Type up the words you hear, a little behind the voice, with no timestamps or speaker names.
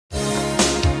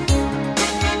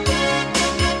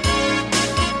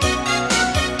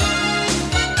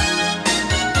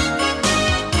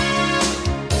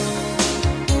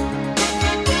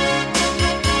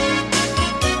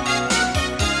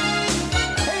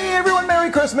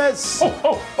Merry Christmas! Ho,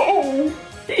 ho, ho!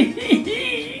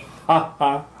 Ha,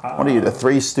 ha, ha. What are you, the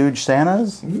Three Stooge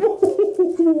Santas?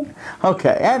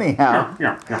 Okay, anyhow,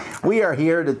 we are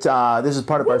here to, this is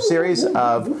part of our series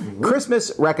of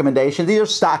Christmas recommendations. These are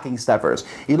stocking stuffers.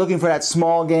 You're looking for that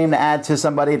small game to add to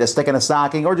somebody, to stick in a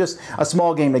stocking, or just a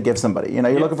small game to give somebody. You know,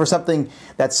 you're looking for something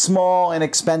that's small,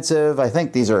 inexpensive. I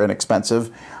think these are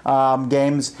inexpensive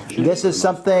games. This is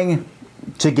something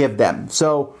to give them.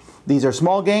 So these are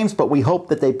small games, but we hope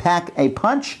that they pack a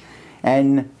punch,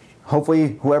 and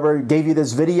hopefully whoever gave you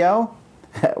this video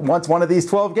wants one of these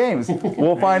 12 games.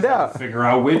 We'll find out. Figure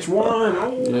out which one.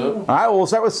 Oh. Yep. All right, well, we'll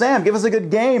start with Sam. Give us a good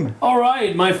game. All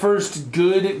right, my first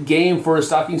good game for a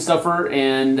stocking stuffer,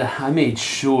 and I made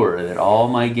sure that all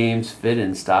my games fit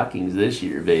in stockings this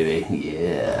year, baby.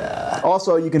 Yeah.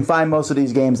 Also, you can find most of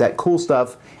these games at Cool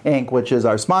Stuff Inc., which is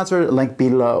our sponsor, link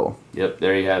below. Yep,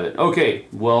 there you have it. Okay,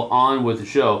 well, on with the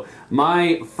show.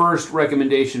 My first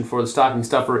recommendation for the stocking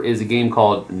stuffer is a game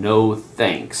called No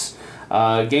Thanks.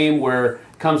 A game where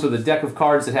it comes with a deck of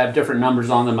cards that have different numbers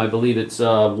on them. I believe it's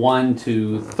 1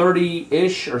 to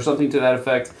 30-ish or something to that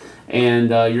effect. And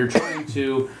you're trying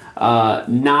to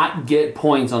not get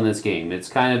points on this game. It's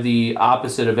kind of the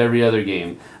opposite of every other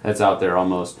game that's out there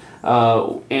almost.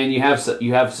 And you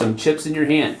have some chips in your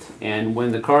hand. And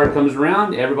when the card comes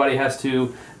around, everybody has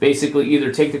to basically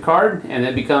either take the card and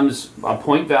that becomes a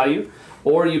point value,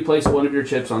 or you place one of your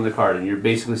chips on the card and you're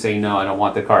basically saying, no, I don't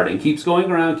want the card. And keeps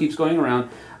going around, keeps going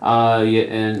around.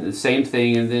 And the same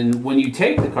thing. And then when you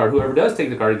take the card, whoever does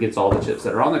take the card gets all the chips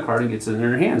that are on the card and gets it in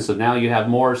their hand. So now you have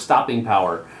more stopping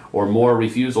power or more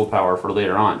refusal power for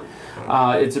later on.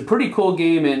 It's a pretty cool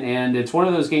game, and it's one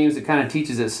of those games that kind of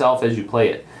teaches itself as you play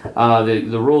it.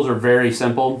 The rules are very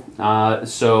simple,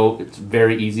 so it's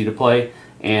very easy to play,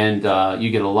 and you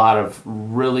get a lot of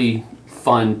really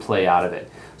fun play out of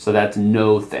it. So that's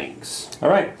No Thanks. All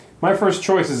right, my first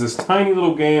choice is this tiny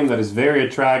little game that is very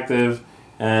attractive,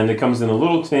 and it comes in a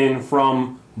little tin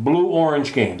from Blue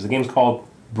Orange Games. The game's called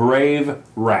Brave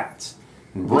Rats.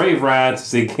 And Brave Rats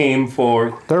is a game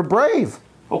for... They're brave.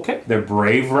 Okay. They're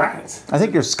brave rats. I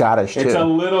think you're Scottish, too. It's a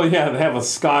little, yeah, they have a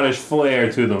Scottish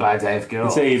flair to them.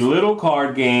 It's a little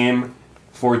card game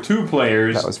for 2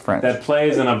 players. That was French. That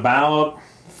plays in about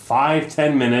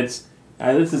 5-10 minutes.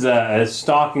 This is a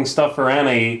stocking stuffer and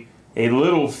a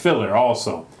little filler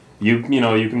also. You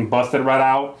know, you can bust it right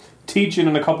out, teach it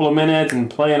in a couple of minutes, and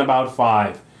play in about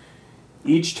 5.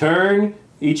 Each turn,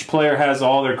 each player has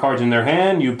all their cards in their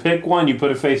hand. You pick one, you put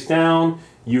it face down,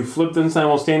 you flip them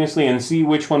simultaneously and see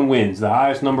which one wins. The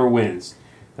highest number wins.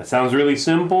 That sounds really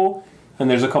simple,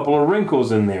 and there's a couple of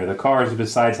wrinkles in there. The cards,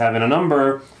 besides having a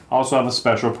number, also have a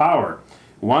special power.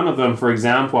 One of them, for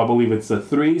example, I believe it's a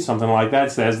 3, something like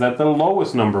that, says that the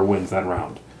lowest number wins that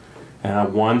round.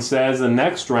 One says the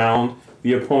next round,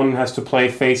 the opponent has to play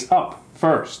face up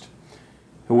first.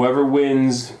 Whoever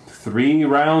wins 3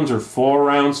 rounds or 4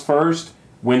 rounds first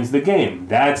wins the game.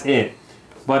 That's it.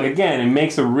 But again, it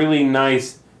makes a really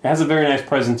nice, it has a very nice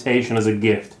presentation as a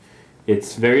gift.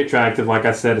 It's very attractive. Like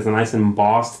I said, it's a nice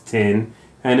embossed tin,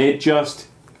 and it just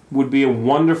would be a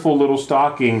wonderful little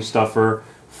stocking stuffer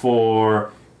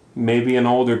for maybe an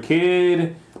older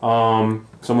kid, someone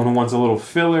who wants a little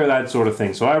filler, that sort of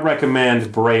thing. So I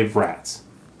recommend Brave Rats.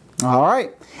 All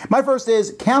right. My first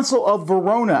is Council of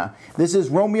Verona. This is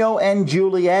Romeo and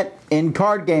Juliet in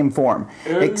card game form.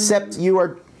 Except you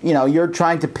are, you know, you're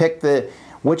trying to pick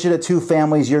which of the 2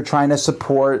 families you're trying to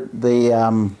support.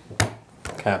 The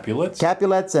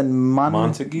Capulets and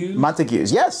Montagues.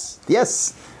 Montagues. Yes.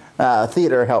 Yes.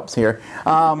 Theater helps here.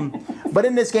 But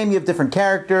in this game, you have different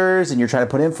characters, and you're trying to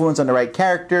put influence on the right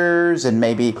characters, and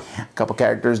maybe a couple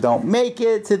characters don't make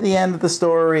it to the end of the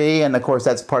story. And, of course,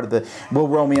 that's part of the, will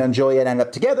Romeo and Juliet end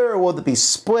up together, or will they be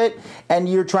split? And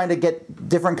you're trying to get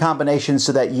different combinations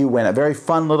so that you win. A very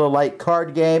fun little light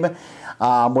card game.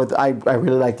 I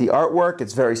really like the artwork.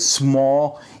 It's very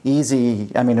small,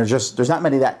 easy. I mean, there's not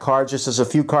many of that cards, just there's a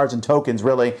few cards and tokens,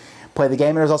 really. Play the game.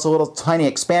 And there's also a little tiny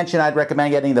expansion. I'd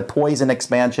recommend getting the poison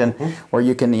expansion, where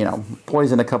you can, you know,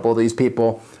 poison a couple of these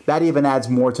people. That even adds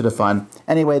more to the fun.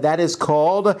 Anyway, that is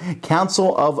called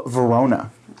Council of Verona.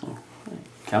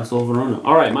 Council of Verona.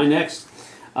 All right, my next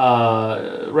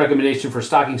recommendation for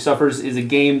stocking stuffers is a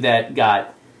game that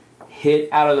got hit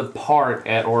out of the park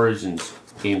at Origins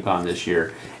GameCon this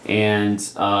year, and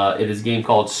it is a game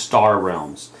called Star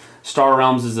Realms. Star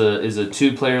Realms is a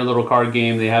 2-player little card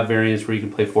game. They have variants where you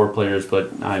can play 4 players, but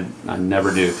I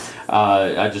never do.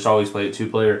 I just always play it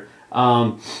 2-player.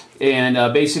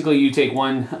 Basically, you take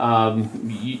one.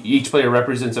 Each player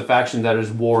represents a faction that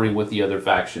is warring with the other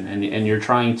faction, and you're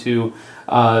trying to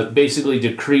basically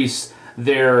decrease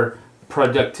their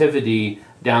productivity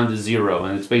down to 0,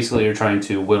 and it's basically you're trying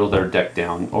to whittle their deck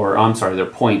down, or I'm sorry, their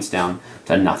points down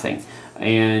to nothing.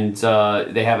 And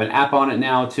they have an app on it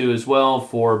now too as well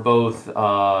for both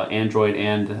Android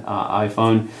and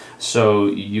iPhone, so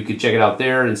you could check it out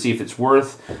there and see if it's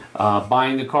worth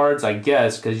buying the cards, I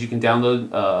guess, because you can download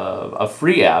a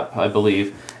free app, I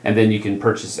believe, and then you can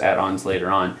purchase add-ons later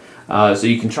on. So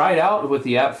you can try it out with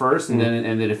the app first, and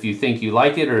then if you think you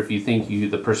like it, or if you think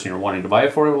the person you're wanting to buy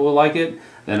it for will like it,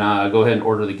 then go ahead and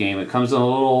order the game. It comes in a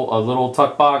little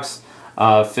tuck box.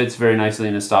 Fits very nicely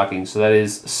in a stocking. So that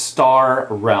is Star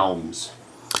Realms.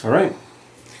 All right.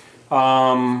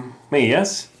 Me,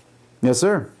 yes? Yes,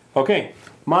 sir. Okay.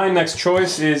 My next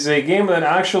choice is a game that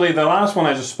actually, the last one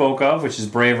I just spoke of, which is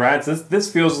Brave Rats,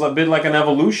 this feels a bit like an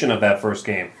evolution of that first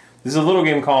game. This is a little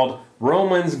game called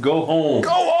Romans Go Home. Go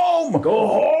home! Go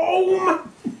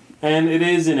home! And it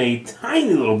is in a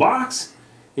tiny little box.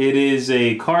 It is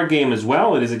a card game as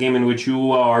well. It is a game in which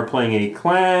you are playing a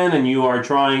clan and you are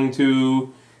trying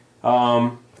to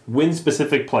win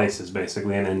specific places,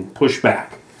 basically, and then push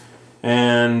back.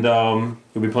 And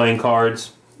you'll be playing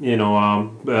cards,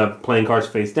 playing cards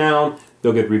face down.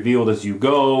 They'll get revealed as you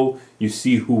go. You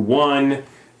see who won.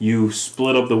 You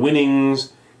split up the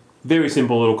winnings. Very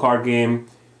simple little card game.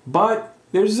 But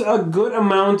there's a good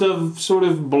amount of sort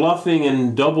of bluffing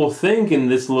and double think in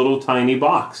this little tiny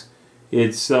box.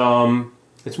 It's one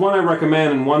I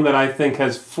recommend, and one that I think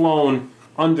has flown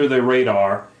under the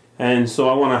radar, and so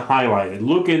I want to highlight it.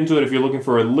 Look into it if you're looking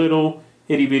for a little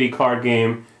itty-bitty card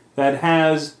game that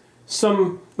has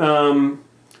some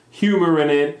humor in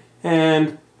it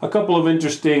and a couple of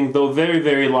interesting, though very,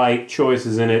 very light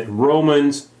choices in it.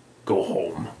 Romans Go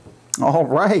Home. All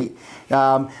right.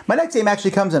 My next game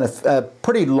actually comes in a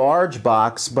pretty large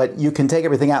box, but you can take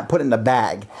everything out and put it in a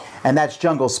bag, and that's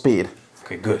Jungle Speed.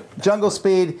 Okay, good. Jungle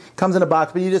Speed comes in a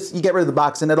box, but you get rid of the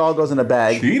box and it all goes in a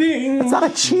bag. Cheating! It's not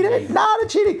a cheating. Not a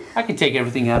cheating. I can take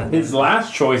everything out of it. His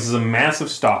last choice is a massive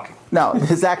stocking. No, but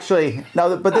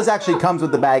this actually comes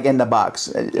with the bag in the box.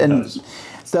 And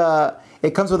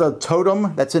it comes with a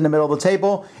totem that's in the middle of the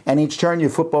table, and each turn you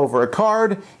flip over a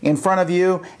card in front of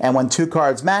you, and when 2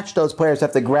 cards match, those players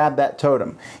have to grab that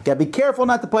totem. You gotta be careful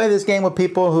not to play this game with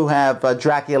people who have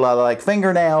Dracula-like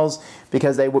fingernails,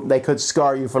 because they could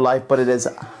scar you for life, but it is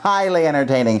highly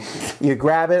entertaining. You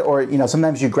grab it, or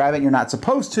sometimes you grab it and you're not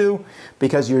supposed to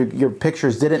because your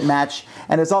pictures didn't match,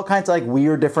 and it's all kinds of like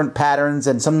weird different patterns,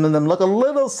 and some of them look a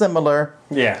little similar.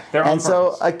 Yeah, they're on and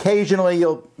so purpose. Occasionally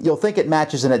you'll think it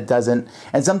matches and it doesn't,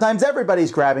 and sometimes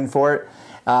everybody's grabbing for it.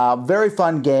 Very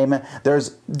fun game. There's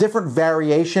different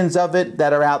variations of it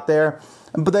that are out there,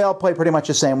 but they all play pretty much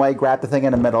the same way. Grab the thing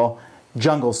in the middle.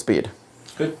 Jungle Speed.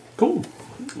 Good. Cool.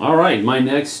 All right, my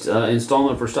next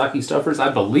installment for Stocking Stuffers, I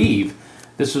believe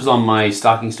this was on my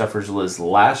Stocking Stuffers list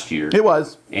last year. It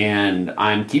was. And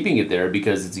I'm keeping it there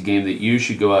because it's a game that you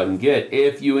should go out and get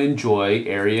if you enjoy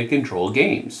area control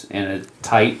games. And a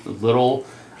tight little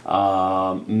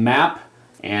map,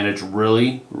 and it's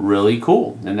really, really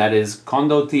cool. And that is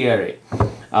Condottiere.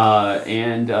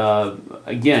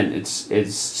 Again,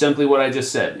 it's simply what I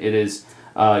just said. It is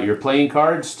you're playing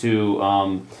cards to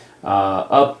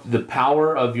up the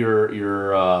power of your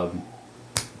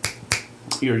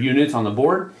units on the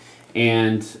board,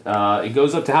 and it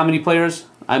goes up to how many players?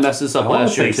 I messed this up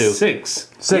last year too. 6.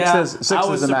 Yeah, Six I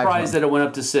was is the surprised maximum. that it went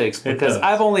up to 6 because does.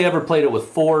 I've only ever played it with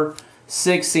 4.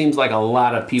 6 seems like a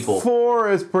lot of people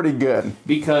 4 is pretty good.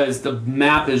 because the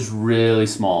map is really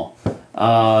small.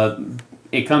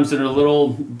 It comes in a little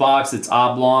box that's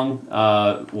oblong,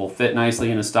 will fit nicely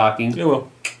in a stocking. It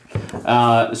will.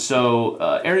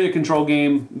 Area control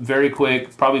game, very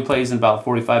quick, probably plays in about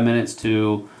 45 minutes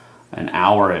to an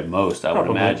hour at most, I would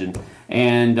imagine.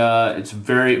 And it's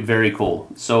very, very cool.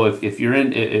 So if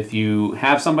you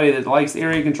have somebody that likes the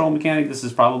area control mechanic, this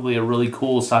is probably a really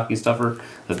cool stocking stuffer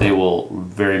that they will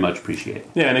very much appreciate.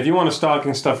 Yeah, and if you want a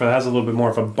stocking stuffer that has a little bit more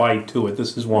of a bite to it,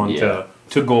 this is one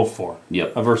to go for.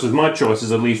 Yep. Versus my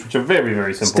choices, at least, which are very,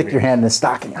 very simple. Stick your hand in the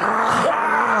stocking.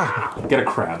 Get a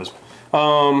crab as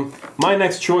well. My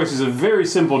next choice is a very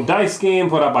simple dice game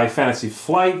put out by Fantasy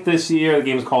Flight this year. The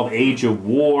game is called Age of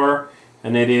War,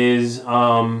 and it is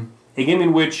a game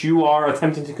in which you are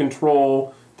attempting to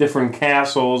control different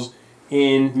castles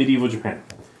in medieval Japan.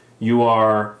 You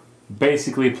are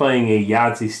basically playing a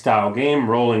Yahtzee-style game,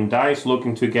 rolling dice,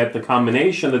 looking to get the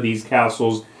combination that these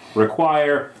castles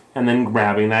require, and then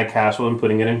grabbing that castle and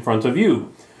putting it in front of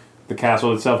you. The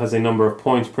castle itself has a number of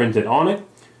points printed on it.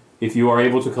 If you are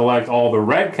able to collect all the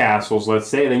red castles, let's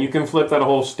say, then you can flip that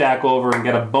whole stack over and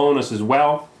get a bonus as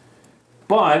well.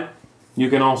 But you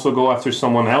can also go after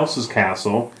someone else's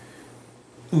castle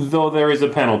Though there is a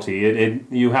penalty.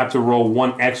 You have to roll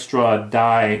one extra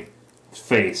die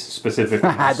face, specifically.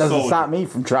 That doesn't stop me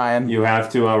from trying. You have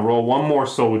to roll one more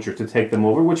soldier to take them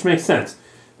over, which makes sense.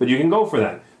 But you can go for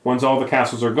that. Once all the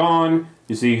castles are gone,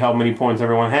 you see how many points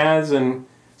everyone has and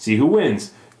see who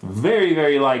wins. Very,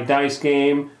 very light dice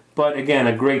game, but again,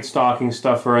 a great stocking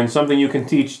stuffer and something you can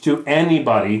teach to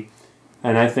anybody,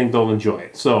 and I think they'll enjoy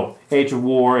it. So, Age of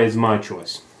War is my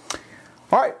choice.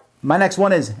 All right. My next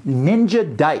one is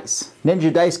Ninja Dice.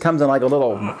 Ninja Dice comes in like a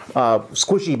little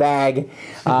squishy bag,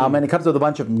 and it comes with a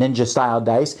bunch of ninja-style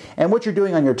dice. And what you're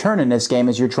doing on your turn in this game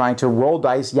is you're trying to roll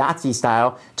dice, Yahtzee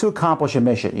style, to accomplish a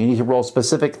mission. You need to roll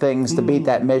specific things to beat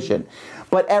that mission.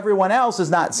 But everyone else is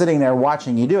not sitting there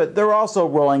watching you do it. They're also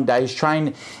rolling dice,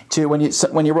 trying to,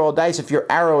 when you roll dice, if your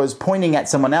arrow is pointing at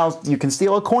someone else, you can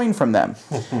steal a coin from them.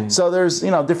 So there's,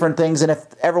 different things, and if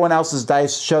everyone else's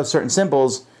dice shows certain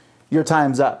symbols, your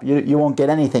time's up. You won't get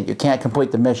anything. You can't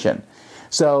complete the mission.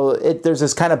 So there's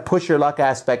this kind of push your luck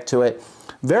aspect to it.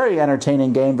 Very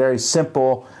entertaining game, very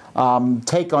simple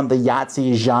take on the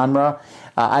Yahtzee genre.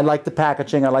 I like the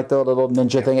packaging. I like the little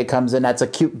ninja thing it comes in. That's a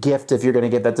cute gift if you're going to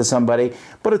give that to somebody.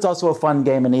 But it's also a fun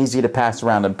game and easy to pass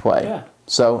around and play. Yeah.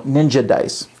 So Ninja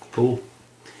Dice. Cool.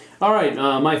 All right,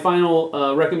 my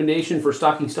final recommendation for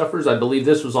stocking stuffers, I believe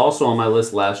this was also on my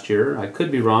list last year. I could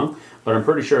be wrong, but I'm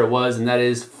pretty sure it was, and that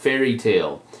is Fairy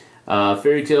Tale.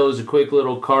 Fairy Tale is a quick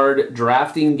little card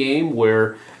drafting game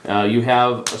where you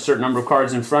have a certain number of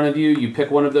cards in front of you. You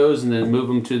pick one of those and then move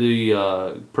them to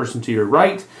the person to your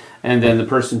right, and then the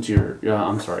person to your...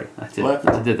 I'm sorry, I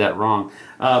did that wrong.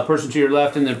 Person to your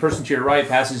left, and then person to your right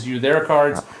passes you their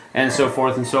cards, and so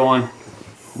forth and so on.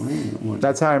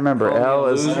 That's how I remember. L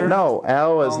is no.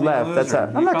 L is left. That's how.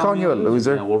 I'm not calling you a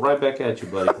loser. Yeah, well, right back at you,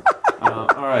 buddy.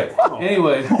 All right.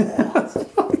 Anyway,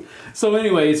 it's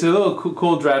a little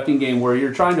cool drafting game where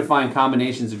you're trying to find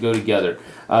combinations that go together.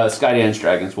 Skydance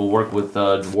Dragons will work with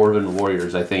Dwarven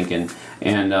Warriors, I think, and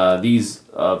these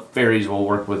fairies will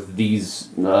work with these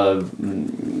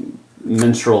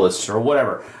minstrelists or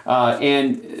whatever.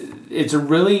 And it's a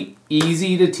really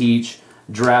easy to teach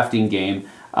drafting game.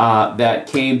 That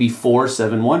came before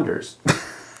Seven Wonders.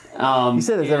 You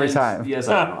say this every time. Yes,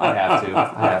 I know. I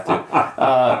have to.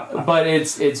 But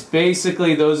it's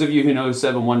basically, those of you who know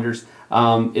Seven Wonders,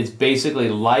 it's basically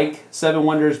like Seven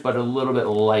Wonders, but a little bit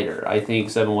lighter. I think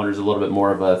Seven Wonders is a little bit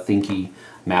more of a thinky,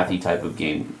 mathy type of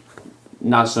game.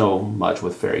 Not so much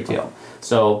with Fairy Tale.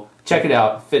 So check it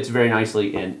out. Fits very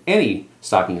nicely in any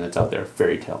stocking that's out there.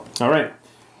 Fairy Tale. All right.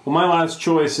 Well, my last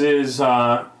choice is...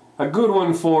 a good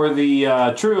one for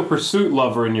the Trivial Pursuit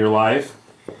lover in your life.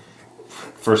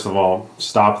 First of all,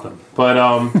 stop them. But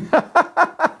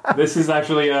this is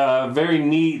actually a very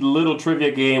neat little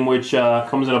trivia game which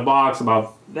comes in a box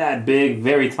about that big,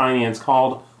 very tiny, and it's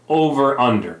called Over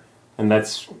Under. And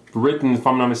that's written, if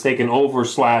I'm not mistaken,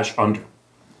 over/under.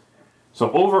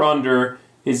 So Over Under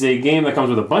is a game that comes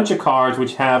with a bunch of cards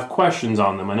which have questions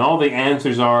on them, and all the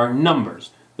answers are numbers.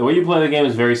 The way you play the game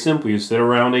is very simple. You sit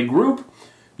around a group,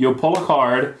 you'll pull a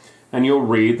card, and you'll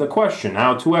read the question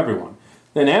out to everyone.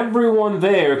 Then everyone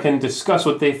there can discuss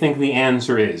what they think the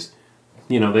answer is.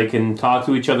 They can talk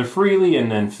to each other freely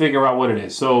and then figure out what it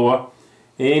is. So,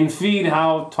 in Feed,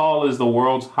 how tall is the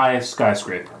world's highest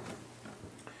skyscraper?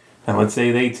 And let's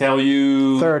say they tell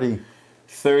you... 30.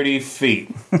 30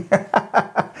 feet.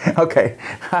 Okay.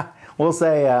 We'll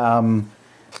say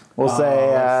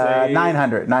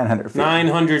 900 feet.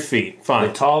 900 feet. Fine.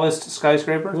 The tallest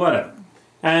skyscraper? Whatever.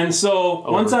 And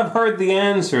so, once I've heard the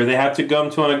answer, they have to come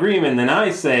to an agreement. Then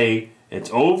I say it's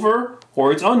over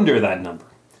or it's under that number.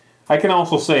 I can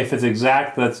also say if it's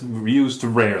exact, that's used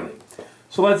rarely.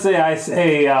 So let's say I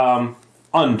say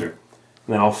under.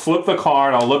 Then I'll flip the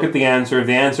card, I'll look at the answer. If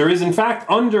the answer is in fact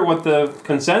under what the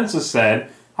consensus said,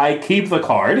 I keep the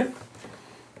card.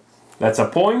 That's a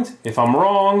point. If I'm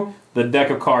wrong, the deck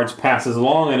of cards passes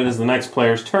along and it is the next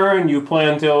player's turn. You play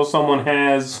until someone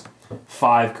has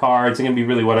 5 cards. It can be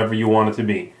really whatever you want it to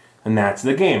be. And that's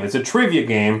the game. It's a trivia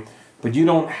game, but you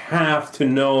don't have to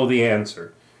know the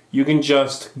answer. You can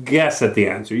just guess at the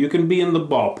answer. You can be in the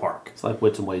ballpark. It's like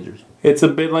Wits and Wagers. It's a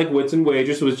bit like Wits and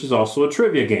Wagers, which is also a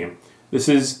trivia game. This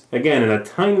is, again, in a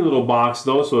tiny little box,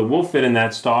 though, so it will fit in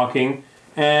that stocking.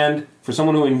 And for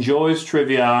someone who enjoys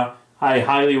trivia, I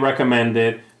highly recommend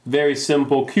it. Very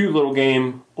simple, cute little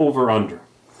game, over-under.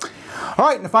 All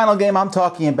right, and the final game I'm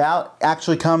talking about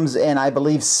actually comes in, I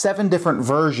believe, 7 different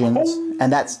versions,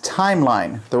 and that's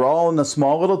Timeline. They're all in the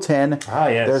small little tin. Ah,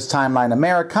 yes. There's Timeline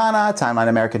Americana, Timeline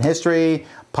American History,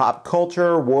 Pop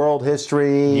Culture, World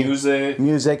History,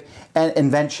 Music, and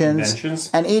Inventions.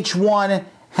 And each one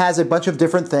has a bunch of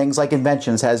different things, like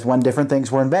inventions has when different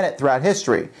things were invented throughout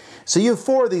history. So you have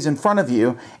 4 of these in front of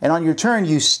you, and on your turn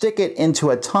you stick it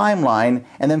into a timeline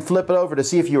and then flip it over to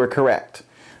see if you were correct.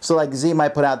 So like Zee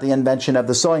might put out the invention of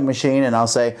the sewing machine, and I'll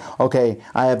say, okay,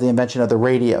 I have the invention of the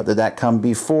radio. Did that come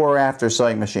before or after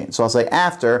sewing machine? So I'll say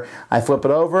after, I flip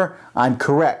it over, I'm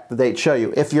correct, the date show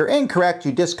you. If you're incorrect,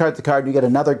 you discard the card, you get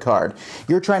another card.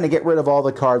 You're trying to get rid of all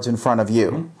the cards in front of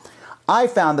you. I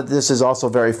found that this is also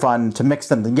very fun to mix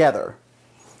them together.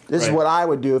 This is what I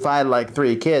would do if I had like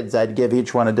 3 kids. I'd give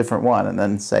each one a different one and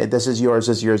then say, this is yours,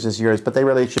 this is yours, this is yours. But they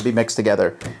really should be mixed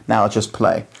together. Now it's just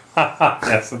play.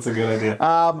 Yes, that's a good idea.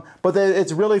 But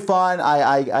it's really fun.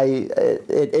 And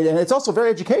it's also very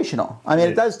educational. I mean,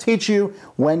 it does teach you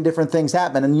when different things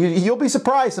happen. And you'll be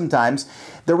surprised sometimes.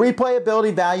 The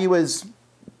replayability value is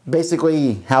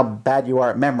basically how bad you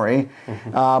are at memory.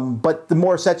 But the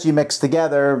more sets you mix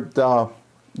together,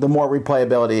 the more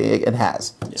replayability it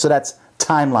has. Yeah. So that's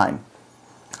timeline.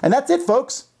 And that's it,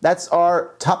 folks. That's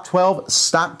our top 12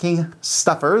 stocking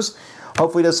stuffers.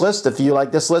 Hopefully this list, if you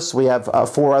like this list, we have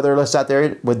 4 other lists out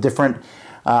there with different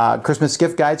Christmas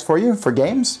gift guides for you for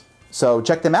games. So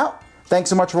check them out. Thanks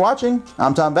so much for watching.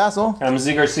 I'm Tom Vasel. I'm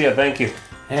Zee Garcia. Thank you.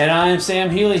 And I'm Sam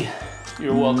Healey.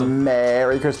 You're welcome.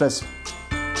 Merry Christmas.